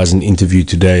Metal Horizon interview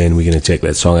today, and we're going to check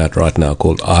that song out right now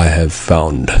called I Have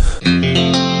Found.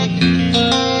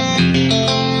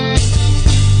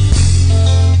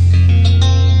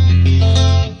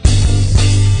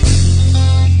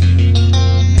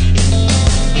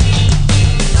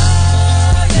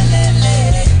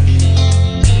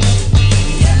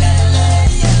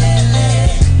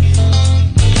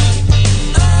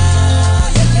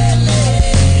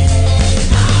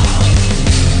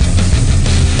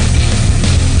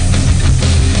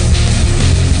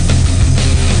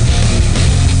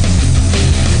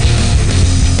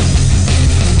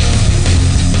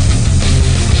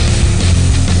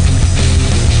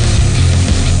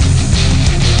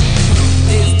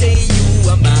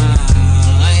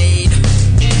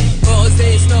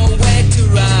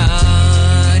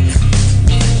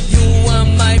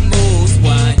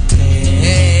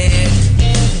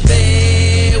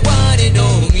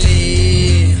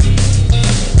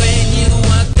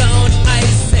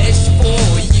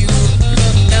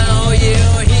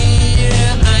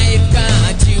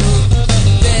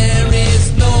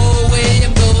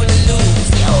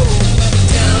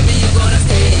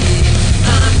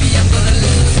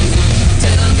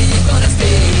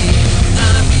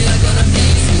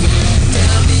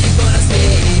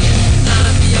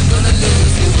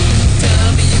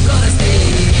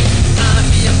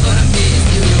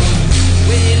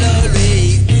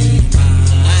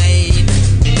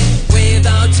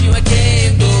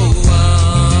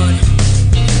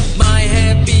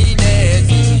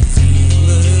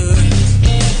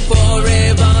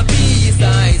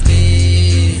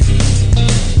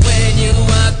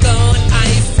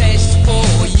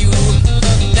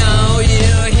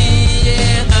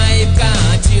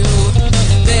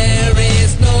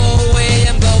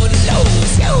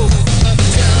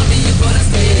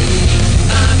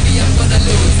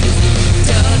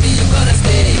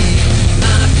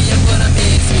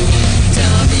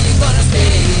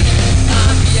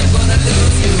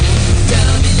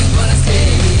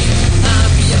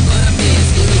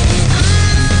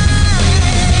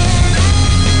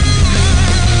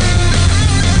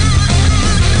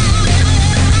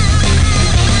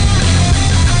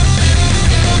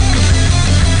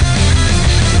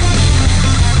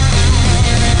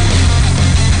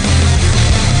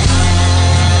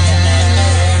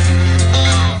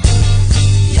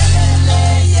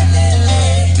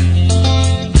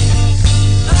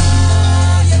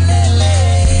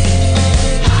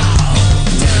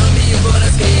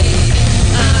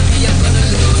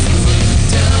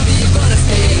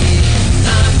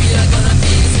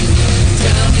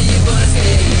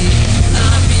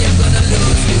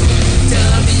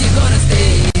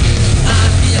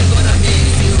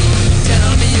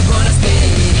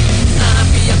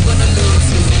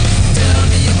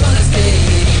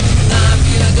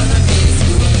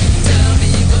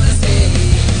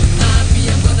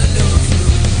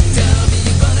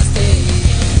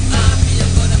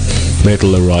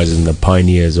 Metal Horizon, the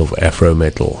pioneers of Afro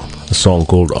metal. A song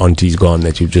called Auntie's Gone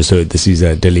that you've just heard. This is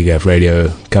Dilly Gaff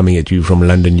Radio coming at you from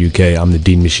London, UK. I'm the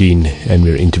Dean Machine, and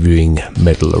we're interviewing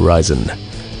Metal Horizon.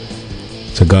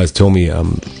 So guys, tell me,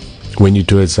 when you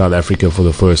toured South Africa for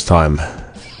the first time,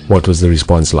 what was the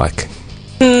response like?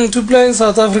 To play in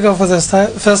South Africa for the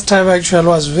first time actually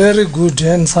was very good,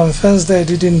 and some fans there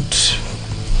didn't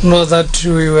know that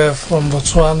we were from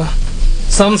Botswana.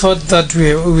 Some thought that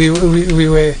we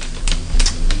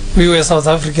were South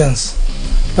Africans,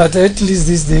 but at least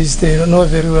these days they know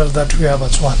very well that we are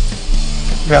Botswana.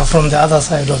 We are from the other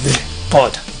side of the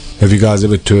border. Have you guys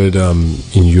ever toured in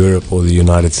Europe or the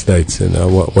United States? And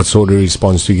what sort of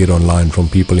response do you get online from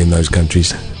people in those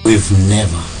countries? We've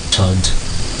never toured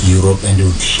Europe, and we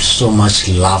would so much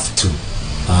love to.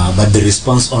 But the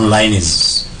response online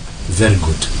is very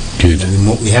good. Good.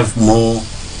 We have more,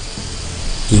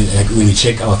 like when you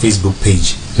check our Facebook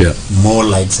page, more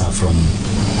likes are from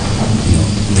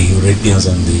the Europeans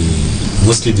and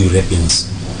mostly the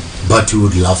Europeans. But we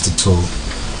would love to tour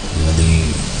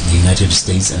the United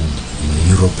States and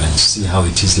Europe and see how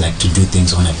it is like to do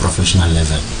things on a professional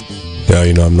level.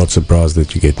 Yeah, I'm not surprised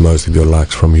that you get most of your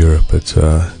likes from Europe. It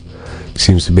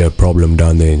seems to be a problem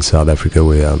down there in South Africa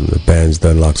where the bands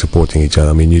don't like supporting each other.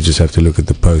 I mean, you just have to look at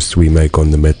the posts we make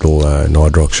on the Metal and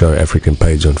Hard Rock Show African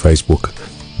page on Facebook.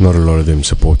 not a lot of them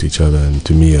support each other, and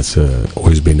to me it's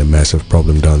always been a massive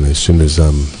problem down there. As soon as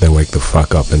they wake the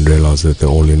fuck up and realize that they're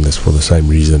all in this for the same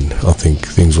reason, I think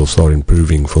things will start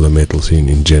improving for the metal scene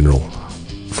in general,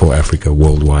 for Africa,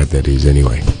 worldwide that is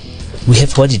anyway. We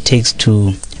have what it takes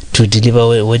to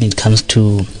deliver when it comes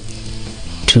to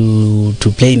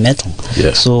play metal.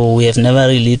 Yes. So we have never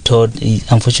really thought,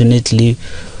 unfortunately,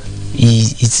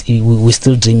 we're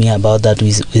still dreaming about that.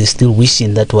 We're still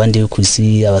wishing that one day we could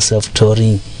see ourselves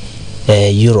touring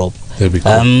Europe. That'd be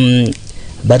cool.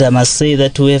 But I must say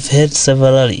that we have had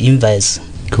several invites.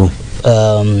 Cool.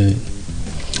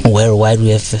 Worldwide, we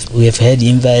have had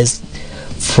invites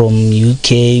from UK.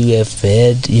 We have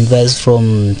had invites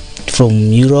from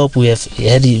Europe. We have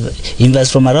had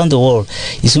invites from around the world.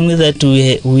 It's only that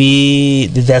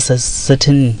there's a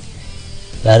certain,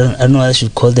 I don't know what I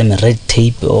should call them, red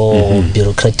tape or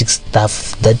bureaucratic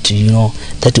stuff that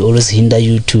that always hinder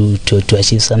you to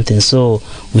achieve something. So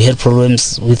we had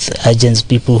problems with agents,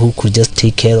 people who could just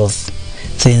take care of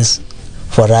things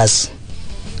for us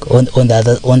on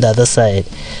the other side.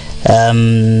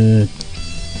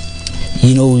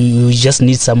 We just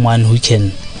need someone who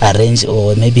can arrange,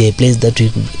 or maybe a place that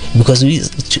we, because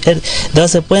there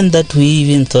was a point that we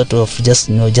even thought of just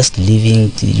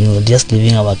leaving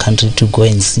our country to go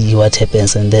and see what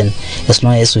happens, and then as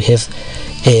long as we have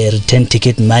a return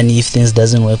ticket money, if things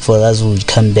doesn't work for us, we'll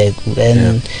come back.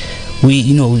 And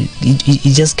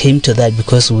it just came to that,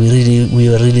 because we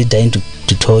were really dying to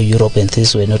tour Europe, and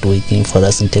things were not working for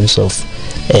us in terms of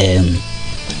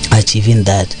achieving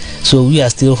that. So we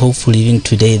are still hopeful even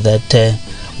today that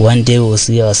one day we'll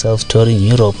see ourselves touring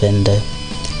Europe, and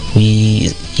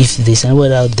if there's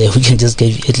anyone out there, we can just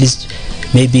give at least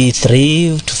maybe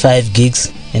 3 to 5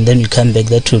 gigs, and then we come back.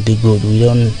 That will be good. We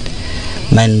don't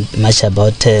mind much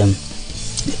about the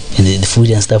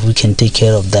food and stuff. We can take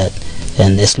care of that,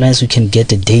 and as long as we can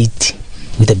get a date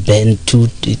with a band, 3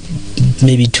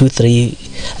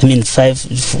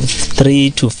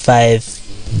 to 5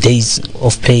 days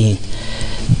of playing,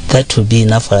 that will be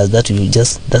enough for us. That's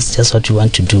just what we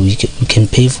want to do. We can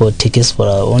pay for tickets for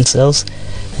our own selves,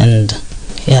 and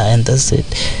that's it.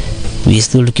 We're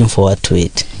still looking forward to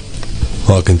it.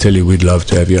 Well, I can tell you we'd love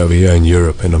to have you over here in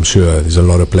Europe, and I'm sure there's a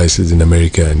lot of places in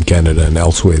America and Canada and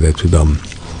elsewhere that would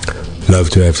love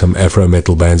to have some Afro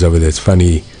metal bands over there. It's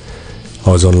funny,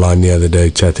 I was online the other day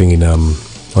chatting in on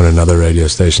another radio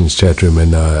station's chat room,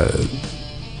 and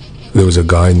there was a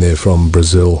guy in there from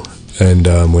Brazil, and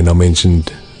when I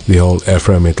mentioned the whole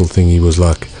Afro metal thing, he was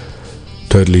like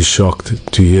totally shocked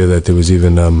to hear that there was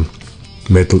even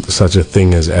metal, such a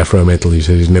thing as Afro metal. He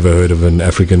said he's never heard of an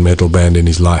African metal band in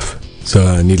his life.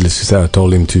 So needless to say, I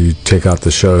told him to check out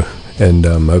the show, and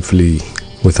hopefully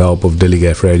with the help of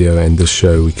Dilligaf Radio and this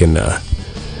show, we can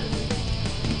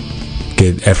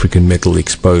get African metal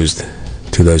exposed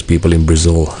to those people in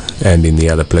Brazil and in the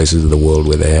other places of the world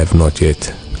where they have not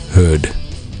yet heard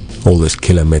all this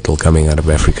killer metal coming out of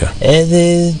Africa.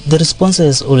 The response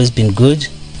has always been good.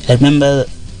 I remember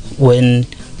when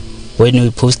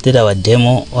we posted our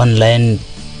demo online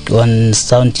on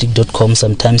soundclick.com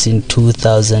sometimes in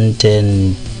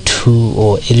 2002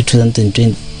 or early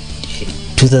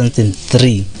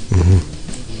 2003.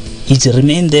 It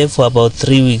remained there for about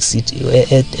 3 weeks.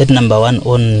 At number 1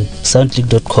 on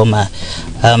soundclick.com.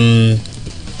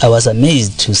 I was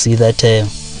amazed to see that at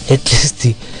least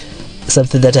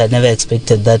something that I never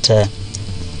expected, that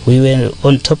we were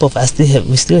on top of.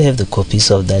 We still have the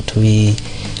copies of that. We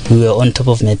were on top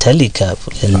of Metallica,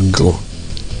 and cool.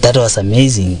 That was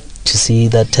amazing to see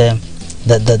that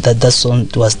that song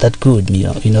was that good.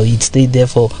 It stayed there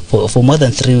for more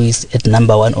than 3 weeks at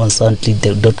number 1 on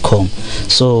soundclick.com.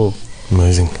 So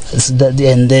amazing.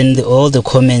 And then all the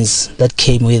comments that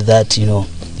came with that,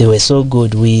 they were so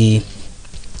good. We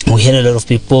had a lot of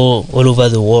people all over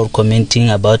the world commenting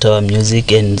about our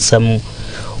music, and some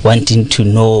wanting to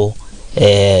know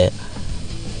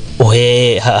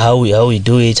how we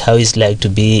do it, how it's like to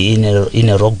be in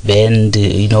a rock band,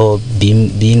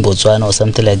 being Botswana or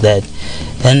something like that.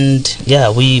 And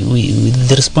we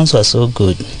the response was so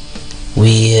good.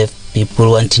 We have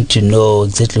people wanting to know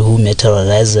exactly who Metal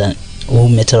Horizon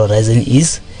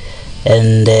is,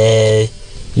 and they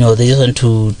just want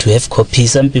to have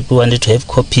copies. Some people wanted to have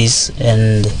copies,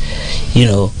 and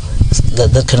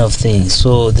that kind of thing.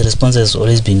 So the response has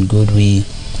always been good. We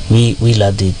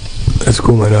loved it. That's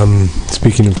cool, man.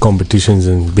 Speaking of competitions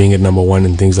and being at number 1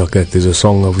 and things like that, there's a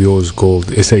song of yours called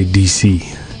SADC.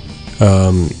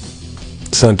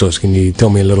 Santos, can you tell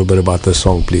me a little bit about this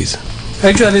song, please?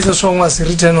 Actually, the song was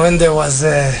written when there was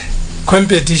a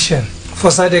competition for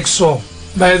SADC song.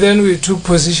 By then we took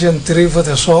position 3 for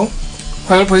the song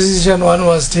while position 1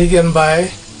 was taken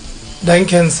by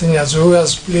Duncan Singers, who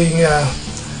was playing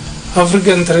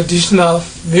African traditional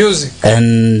music.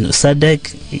 And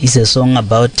SADC is a song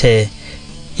about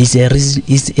is a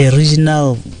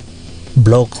regional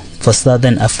bloc for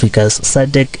Southern Africa.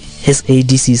 SADC,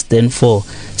 SADC stand for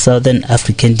Southern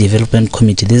African Development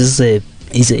Committee. This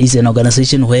is an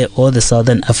organization where all the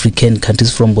Southern African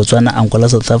countries from Botswana, Angola,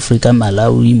 South Africa,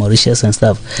 Malawi, Mauritius and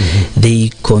stuff, they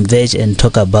converge and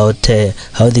talk about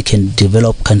how they can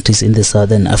develop countries in the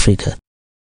Southern Africa.